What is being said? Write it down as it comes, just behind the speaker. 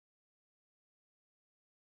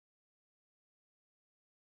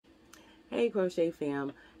Hey Crochet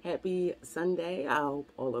fam, happy Sunday. I hope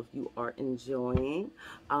all of you are enjoying.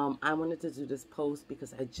 I wanted to do this post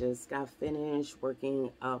because I just got finished working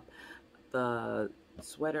up the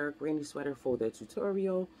sweater, granny sweater for the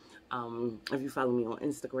tutorial. If you follow me on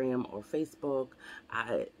Instagram or Facebook,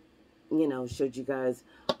 I showed you guys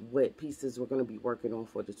what pieces we're going to be working on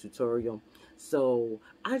for the tutorial. So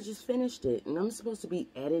I just finished it and I'm supposed to be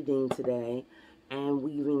editing today and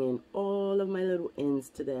weaving in all of my little ends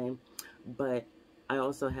today. But I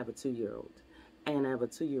also have a 2-year-old, and I have a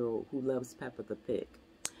 2-year-old who loves Peppa the Pig.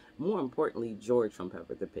 More importantly, George from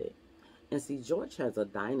Peppa the Pig. And see, George has a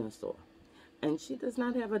dinosaur, and she does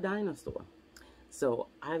not have a dinosaur. So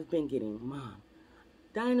I've been getting, Mom,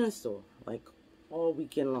 dinosaur, like all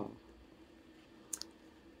weekend long.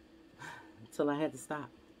 Until I had to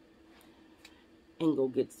stop and go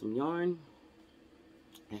get some yarn.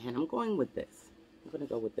 And I'm going with this. I'm going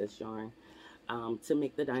to go with this yarn. To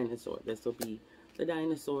make the dinosaur. This will be the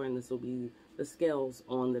dinosaur and this will be the scales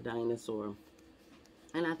on the dinosaur,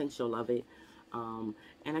 and I think she'll love it. And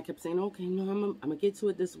I kept saying, okay, no, I'm gonna get to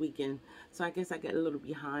it this weekend. So I guess I got a little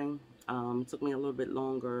behind. It took me a little bit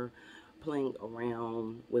longer playing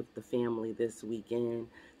around with the family this weekend,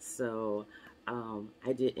 so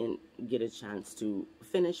I didn't get a chance to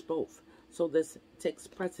finish both. So this takes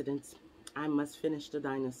precedence. I must finish the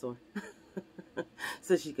dinosaur.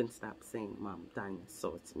 So she can stop saying Mom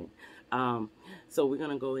dinosaur to me. So we're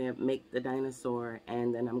gonna go ahead and make the dinosaur,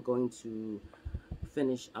 and then I'm going to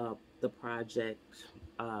finish up the project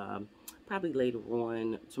probably later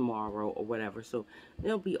on tomorrow or whatever. So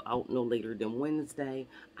they'll be out no later than Wednesday.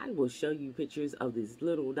 I will show you pictures of this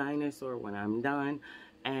little dinosaur when I'm done,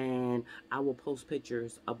 and I will post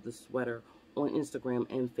pictures of the sweater on Instagram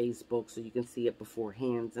and Facebook so you can see it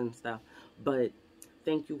beforehand and stuff. But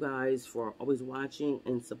thank you guys for always watching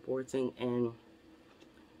and supporting, and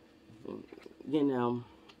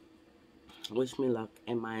wish me luck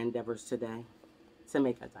in my endeavors today to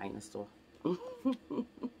make a dinosaur.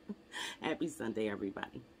 Happy Sunday,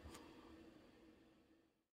 everybody.